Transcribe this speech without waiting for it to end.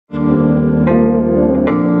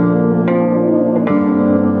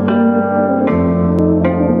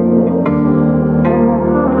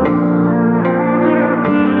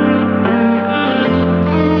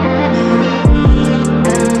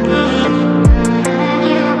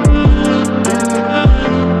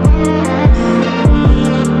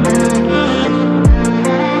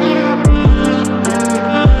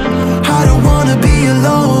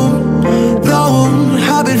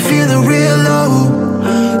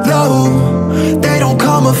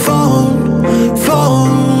my phone.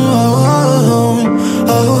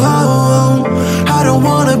 I don't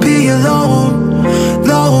wanna be alone.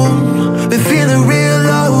 Been feeling real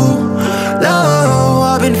low.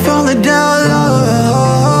 I've been falling down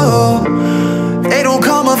low. They don't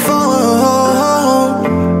call my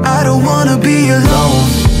phone. I don't wanna be alone.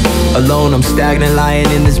 Alone, I'm stagnant, lying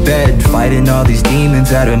in this bed, fighting all these demons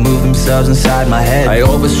that have moved themselves inside my head. I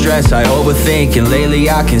overstress, I overthink, and lately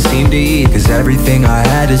I can't seem to eat, cause everything I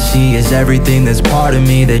had to see is everything that's part of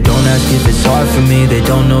me. They don't ask if it's hard for me, they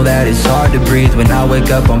don't know that it's hard to breathe. When I wake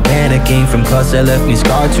up, I'm panicking from cuts that left me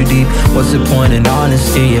scarred too deep. What's the point in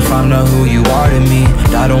honesty if I'm not who you are to me?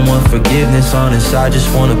 I don't want forgiveness, honest, I just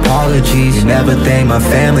want apologies. You never thank my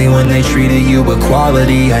family when they treated you with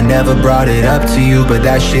quality. I never brought it up to you, but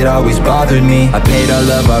that shit always bothered me. I paid all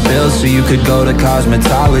of our bills so you could go to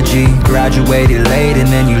cosmetology. Graduated late and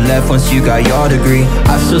then you left once you got your degree.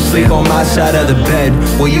 I still sleep on my side of the bed.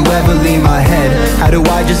 Will you ever leave my head? How do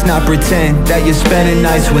I just not pretend that you're spending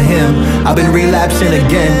nights with him? I've been relapsing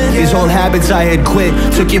again. These old habits I had quit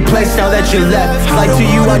took your place now that you're left. Like to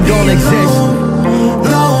you I don't exist.